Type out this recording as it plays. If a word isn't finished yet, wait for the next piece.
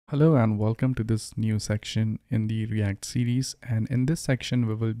Hello and welcome to this new section in the React series, and in this section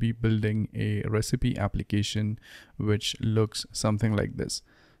we will be building a recipe application which looks something like this.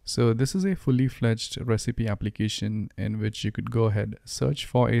 So this is a fully fledged recipe application in which you could go ahead, search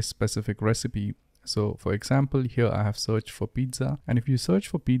for a specific recipe. So for example, here I have searched for pizza, and if you search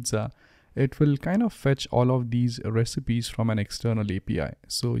for pizza, it will kind of fetch all of these recipes from an external API.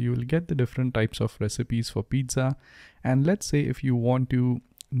 So you will get the different types of recipes for pizza. And let's say if you want to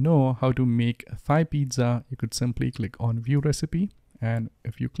know how to make Thai pizza, you could simply click on view recipe. And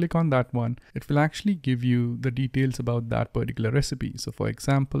if you click on that one, it will actually give you the details about that particular recipe. So for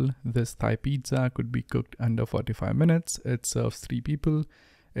example, this Thai pizza could be cooked under 45 minutes. It serves 3 people.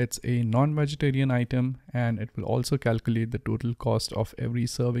 It's a non-vegetarian item, and it will also calculate the total cost of every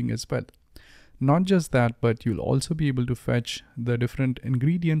serving as well. Not just that, but you'll also be able to fetch the different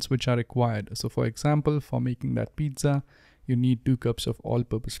ingredients which are required. So for example, for making that pizza, you need 2 cups of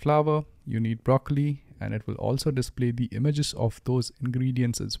all-purpose flour, you need broccoli, and it will also display the images of those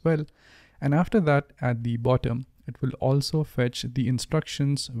ingredients as well. And after that, at the bottom, it will also fetch the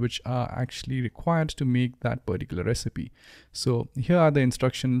instructions which are actually required to make that particular recipe. So here are the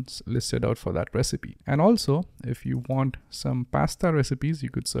instructions listed out for that recipe. And also, if you want some pasta recipes, you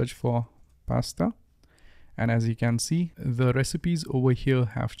could search for pasta. And as you can see, the recipes over here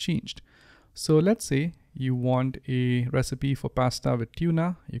have changed. So let's say you want a recipe for pasta with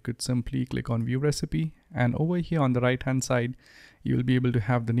tuna. You could simply click on view recipe, and over here on the right hand side, you will be able to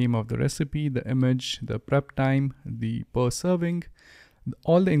have the name of the recipe, the image, the prep time, the per serving,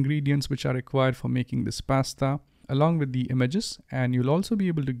 all the ingredients which are required for making this pasta, along with the images. And you'll also be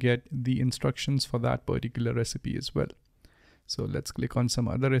able to get the instructions for that particular recipe as well. So let's click on some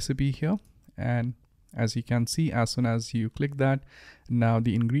other recipe here, and as you can see, as soon as you click that, now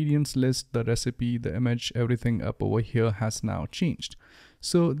the ingredients list, the recipe, the image, everything up over here has now changed.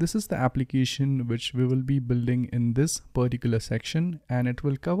 So this is the application which we will be building in this particular section, and it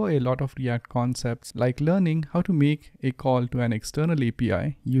will cover a lot of React concepts like learning how to make a call to an external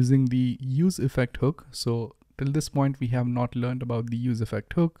API using the use effect hook. So till this point, we have not learned about the use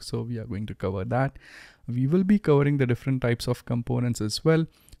effect hook, so we are going to cover that. We will be covering the different types of components as well.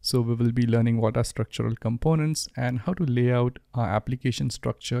 So we will be learning what are structural components and how to lay out our application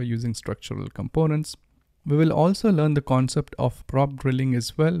structure using structural components. We will also learn the concept of prop drilling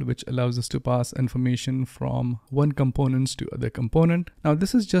as well, which allows us to pass information from one component to other component. Now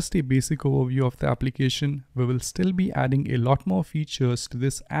this is just a basic overview of the application. We will still be adding a lot more features to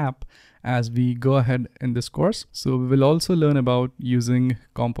this app as we go ahead in this course. So we will also learn about using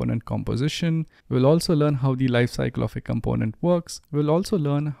component composition. We'll also learn how the lifecycle of a component works. We'll also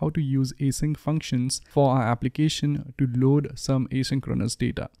learn how to use async functions for our application to load some asynchronous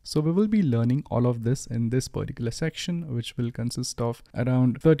data. So we will be learning all of this in this particular section, which will consist of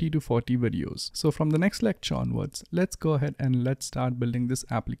around 30 to 40 videos. So from the next lecture onwards, let's go ahead and let's start building this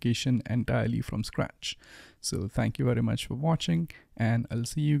application entirely from scratch. So thank you very much for watching, and I'll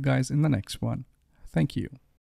see you guys in the next one. Thank you.